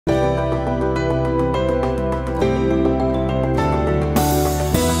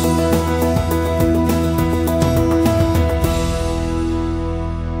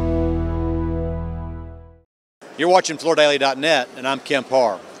You're watching FloorDaily.net, and I'm Kemp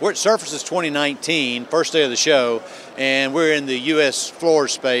Harr. We're at Surfaces 2019, first day of the show, and we're in the U.S.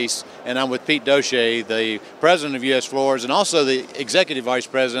 Floors space, and I'm with Piet Dossche, the president of U.S. Floors, and also the executive vice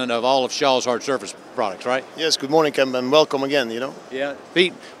president of all of Shaw's hard surface products, right? Yes, good morning, Kemp, and welcome again, Yeah,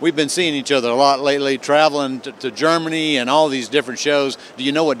 Piet, we've been seeing each other a lot lately, traveling to Germany and all these different shows. Do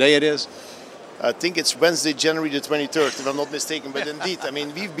you know what day it is? I think it's Wednesday, January the 23rd, if I'm not mistaken. But indeed, I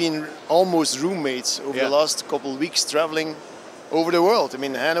mean, we've been almost roommates over the last couple of weeks, traveling over the world. I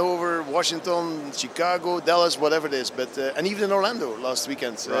mean, Hanover, Washington, Chicago, Dallas, whatever it is. But and even in Orlando last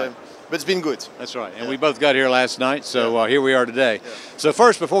weekend. Right. But it's been good. That's right. And we both got here last night, so here we are today. Yeah. So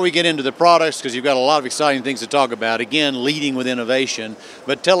first, before we get into the products, because you've got a lot of exciting things to talk about, again, leading with innovation,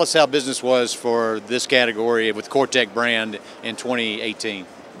 but tell us how business was for this category with Coretec brand in 2018.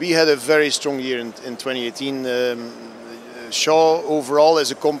 We had a very strong year in 2018. Shaw overall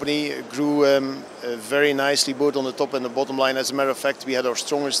as a company grew very nicely both on the top and the bottom line. As a matter of fact, we had our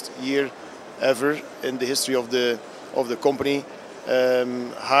strongest year ever in the history of the company.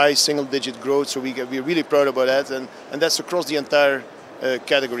 High single-digit growth, so we're really proud about that, and that's across the entire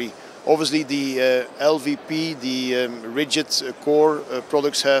category. Obviously, the LVP, the rigid core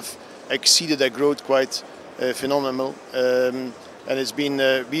products have exceeded that growth quite phenomenal. And it's been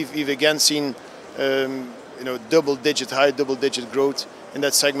we've again seen high double-digit growth in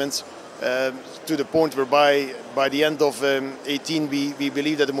that segment to the point where by the end of 18 we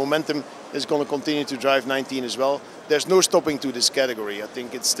believe that the momentum is going to continue to drive 19 as well. There's no stopping to this category. I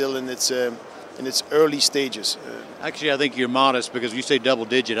think it's still in its early stages. Actually, I think you're modest because you say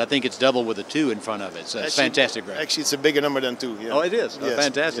double-digit. I think it's double with a 2 in front of it. So it's fantastic, right? Actually, it's a bigger number than 2. Yeah. Oh, it is? Yes. Oh,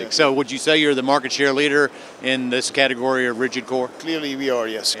 fantastic. Yeah. So would you say you're the market share leader in this category of rigid core? Clearly we are,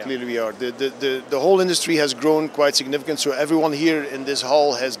 yes. Yeah. Clearly we are. The whole industry has grown quite significant, so everyone here in this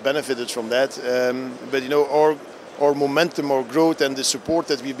hall has benefited from that. But our momentum, our growth, and the support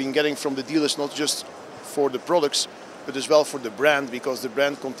that we've been getting from the dealers, not just for the products, but as well for the brand, because the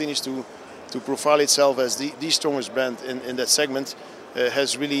brand continues to profile itself as the strongest brand in that segment,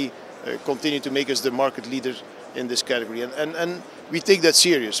 has really continued to make us the market leader in this category. And we take that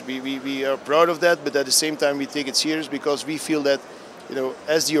serious. We are proud of that, but at the same time we take it serious because we feel that,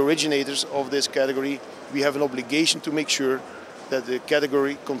 as the originators of this category, we have an obligation to make sure that the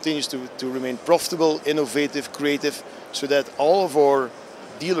category continues to remain profitable, innovative, creative, so that all of our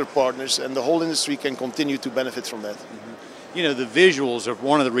dealer partners and the whole industry can continue to benefit from that. Mm-hmm. The visuals are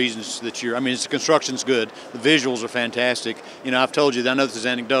one of the reasons that the construction's good. The visuals are fantastic. I've told you, I know this is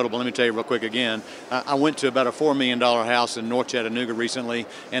anecdotal, but let me tell you real quick again. I went to about a $4 million house in North Chattanooga recently,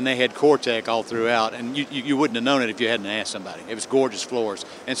 and they had Coretec all throughout, and you wouldn't have known it if you hadn't asked somebody. It was gorgeous floors.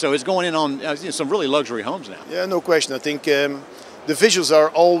 And so it's going in on some really luxury homes now. Yeah, no question. I think the visuals are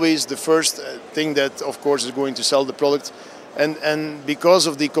always the first thing that, of course, is going to sell the product. And because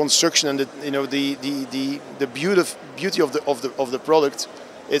of the construction and the beauty of the product,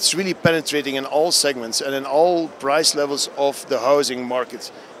 it's really penetrating in all segments and in all price levels of the housing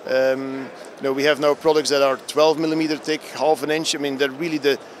market. We have now products that are 12 millimeter thick, half an inch. I mean, they're really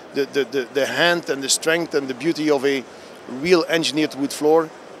the hand and the strength and the beauty of a real engineered wood floor.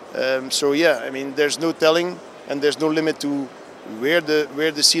 So yeah, I mean, there's no telling and there's no limit to where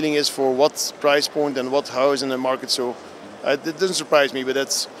the ceiling is for what price point and what house in the market. So. It doesn't surprise me, but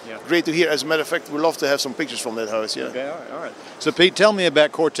that's great to hear. As a matter of fact, we'd love to have some pictures from that house. Yeah. Okay, all right. So, Piet, tell me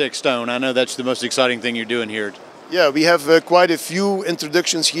about Coretec Stone. I know that's the most exciting thing you're doing here. Yeah, we have quite a few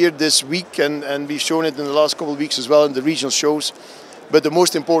introductions here this week, and we've shown it in the last couple of weeks as well in the regional shows. But the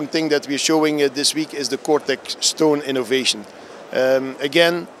most important thing that we're showing this week is the Coretec Stone innovation.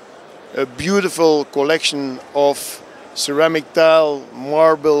 Again, a beautiful collection of ceramic tile,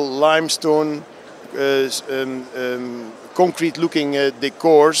 marble, limestone, concrete-looking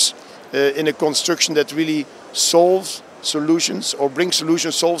decors in a construction that really solves solutions or brings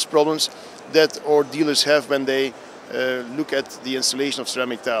solutions, solves problems that our dealers have when they look at the installation of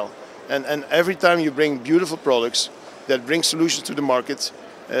ceramic tile. And every time you bring beautiful products that bring solutions to the market,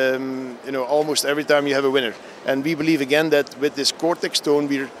 almost every time you have a winner. And we believe again that with this Coretec Stone,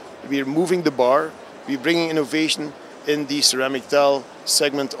 we're moving the bar, we're bringing innovation in the ceramic tile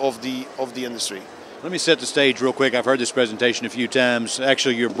segment of the industry. Let me set the stage real quick. I've heard this presentation a few times.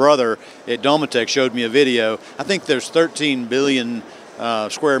 Actually, your brother at Dometec showed me a video. I think there's 13 billion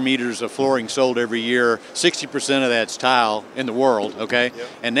square meters of flooring sold every year. 60% of that's tile in the world, okay? Yep.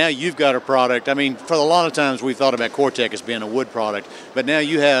 And now you've got a product. I mean, for a lot of times we thought about Coretec as being a wood product, but now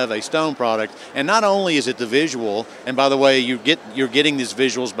you have a stone product. And not only is it the visual, and by the way, you're getting these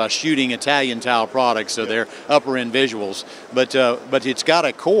visuals by shooting Italian tile products, so they're upper end visuals. But it's got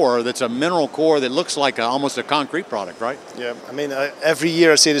a core that's a mineral core that looks like almost a concrete product, right? Yeah, I mean, every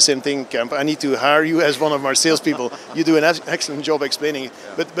year I say the same thing, Kemp. I need to hire you as one of our salespeople. You do an excellent job explaining it,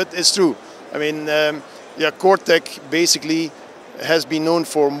 but it's true. I mean, Coretec basically has been known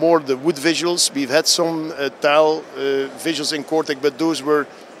for more the wood visuals. We've had some tile visuals in Coretec, but those were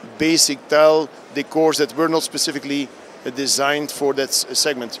basic tile decors that were not specifically designed for that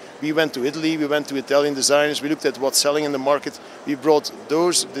segment. We went to Italy, we went to Italian designers, we looked at what's selling in the market. We brought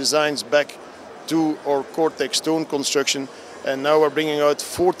those designs back to our Coretec Stone construction, and now we're bringing out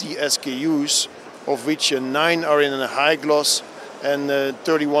 40 SKUs, of which 9 are in a high gloss and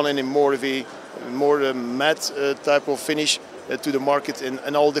 31 in a more matte type of finish to the market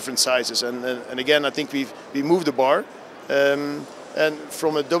in all different sizes. And again, I think we moved the bar. And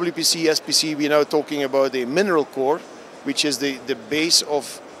from a WPC, SPC, we're now talking about a mineral core, which is the base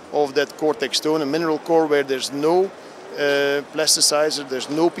of that Coretec Stone, a mineral core where there's no plasticizer, there's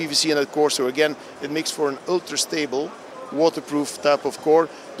no PVC in that core. So again, it makes for an ultra stable, waterproof type of core,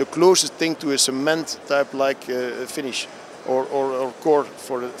 the closest thing to a cement type like finish or core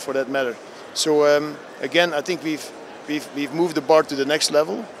for that matter. So again, I think we've moved the bar to the next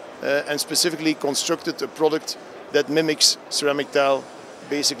level and specifically constructed a product that mimics ceramic tile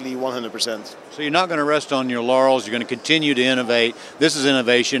basically 100%. So you're not going to rest on your laurels, you're going to continue to innovate. This is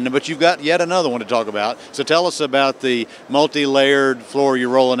innovation, but you've got yet another one to talk about. So tell us about the multi-layered floor you're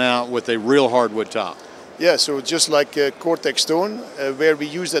rolling out with a real hardwood top. Yeah, so just like Coretec Stone, where we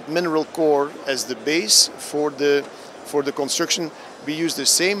use that mineral core as the base for the construction, we use the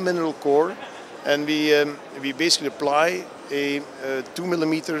same mineral core, and we basically apply a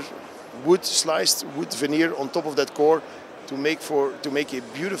 2mm sliced wood veneer on top of that core to make a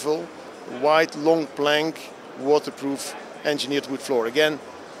beautiful white long plank waterproof engineered wood floor. Again,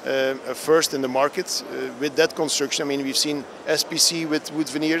 a first in the market with that construction. I mean, we've seen SPC with wood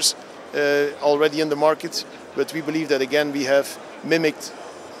veneers already in the market, but we believe that again we have mimicked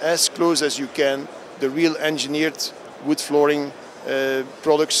as close as you can the real engineered wood flooring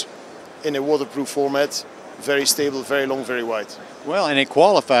products in a waterproof format, very stable, very long, very wide. Well, and it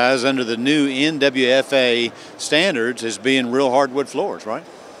qualifies under the new NWFA standards as being real hardwood floors, right?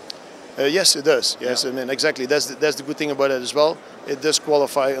 Yes, it does. Yes, I mean exactly. That's the good thing about it as well. It does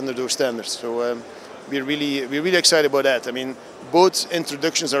qualify under those standards. So we're really excited about that. I mean, both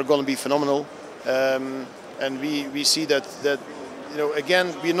introductions are going to be phenomenal, and we see that you know,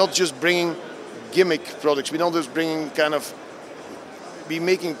 again, we're not just bringing gimmick products. We're not just bringing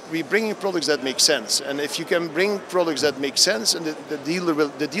we're bringing products that make sense. And if you can bring products that make sense, and the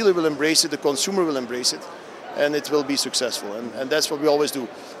dealer will embrace it, the consumer will embrace it, and it will be successful. And that's what we always do.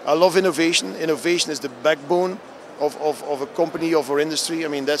 I love innovation. Innovation is the backbone of a company, of our industry. I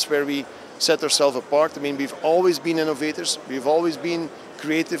mean, that's where we set ourselves apart. I mean, we've always been innovators. We've always been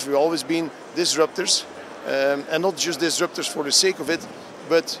creative. We've always been disruptors, and not just disruptors for the sake of it,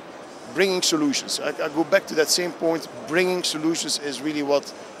 but bringing solutions. I go back to that same point. Bringing solutions is really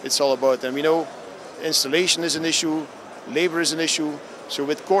what it's all about. And we know installation is an issue, labor is an issue. So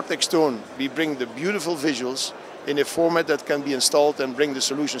with Coretec Stone, we bring the beautiful visuals in a format that can be installed and bring the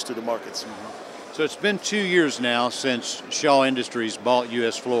solutions to the market. Mm-hmm. So it's been 2 years now since Shaw Industries bought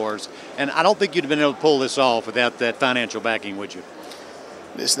US Floors, and I don't think you'd have been able to pull this off without that financial backing, would you?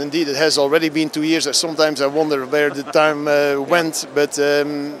 Listen, indeed, it has already been 2 years. Sometimes I wonder where the time went, but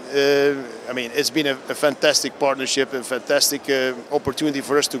I mean, it's been a fantastic partnership, a fantastic opportunity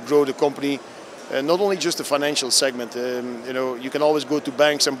for us to grow the company. Not only just the financial segment, you know, you can always go to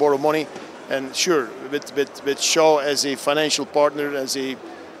banks and borrow money, and sure, with Shaw as a financial partner, as a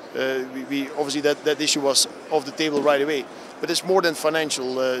we obviously that issue was off the table right away. But it's more than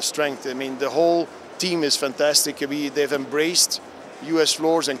financial strength. I mean, the whole team is fantastic. They've embraced US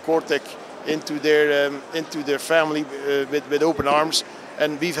Floors and Coretec into their family with open arms,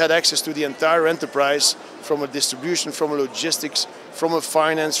 and we've had access to the entire enterprise, from a distribution, from a logistics, from a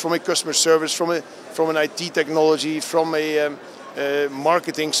finance, from a customer service, from an IT technology, from a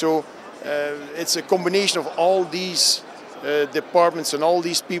marketing. So it's a combination of all these departments and all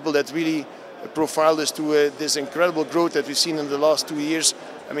these people that really profiled us to this incredible growth that we've seen in the last 2 years.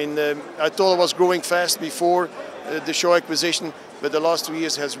 I mean, I thought it was growing fast before the Shaw acquisition, but the last 2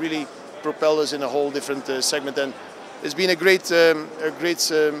 years has really propelled us in a whole different segment, and it's been a great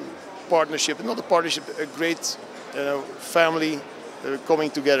partnership. Not a partnership, a great family coming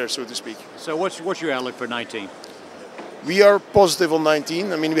together, so to speak. So what's your outlook for 19? We are positive on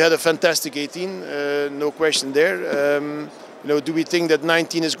 19. I mean, we had a fantastic 18, no question there. Do we think that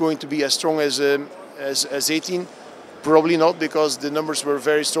 19 is going to be as strong as 18? Probably not, because the numbers were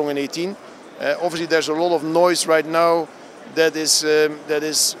very strong in 18. Obviously, there's a lot of noise right now that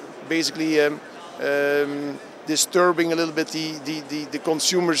is basically disturbing a little bit the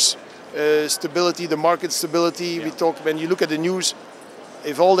consumers' stability, the market stability. Yeah. We talked, when you look at the news,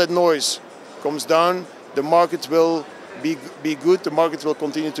 if all that noise comes down, the market will be good. The market will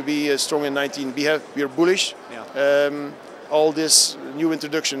continue to be strong in 19. We are bullish. Yeah. All this new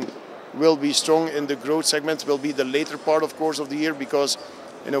introduction will be strong in the growth segment. Will be the later part, of course, of the year, because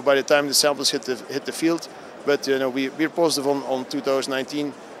by the time the samples hit the field. But we're positive on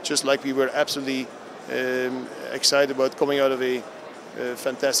 2019, just like we were absolutely excited about coming out of a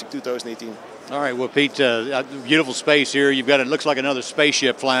fantastic 2018. All right, well, Piet, beautiful space here. You've got, it looks like another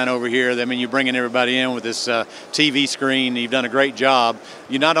spaceship flying over here. I mean, you're bringing everybody in with this TV screen. You've done a great job.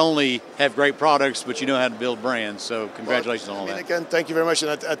 You not only have great products, but you know how to build brands. So congratulations on all that. Again, thank you very much.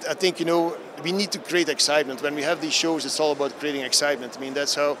 And I think, we need to create excitement. When we have these shows, it's all about creating excitement. I mean,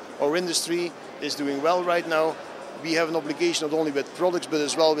 that's how our industry is doing well right now. We have an obligation not only with products, but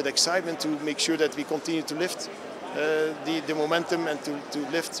as well with excitement to make sure that we continue to lift the momentum and to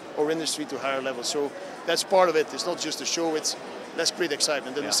lift our industry to higher levels. So that's part of it. It's not just a show, it's let's create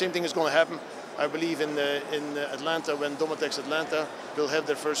excitement. And the same thing is going to happen, I believe, in Atlanta, when Domotex Atlanta will have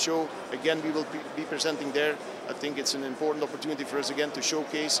their first show. Again, we will be presenting there. I think it's an important opportunity for us again to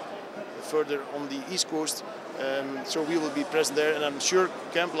showcase further on the East Coast. So we will be present there, and I'm sure,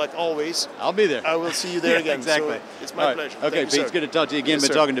 Kemp, like always, I'll be there. I will see you there again. Exactly. So it's my pleasure. Okay, Piet, it's good to talk to you again. Yes,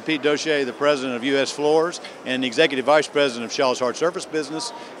 Been talking to Piet Dossche, the president of U.S. Floors and the executive vice president of Shaw's Hard Surface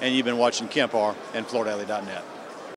Business, and you've been watching Kemp Harr and FloorDaily.net.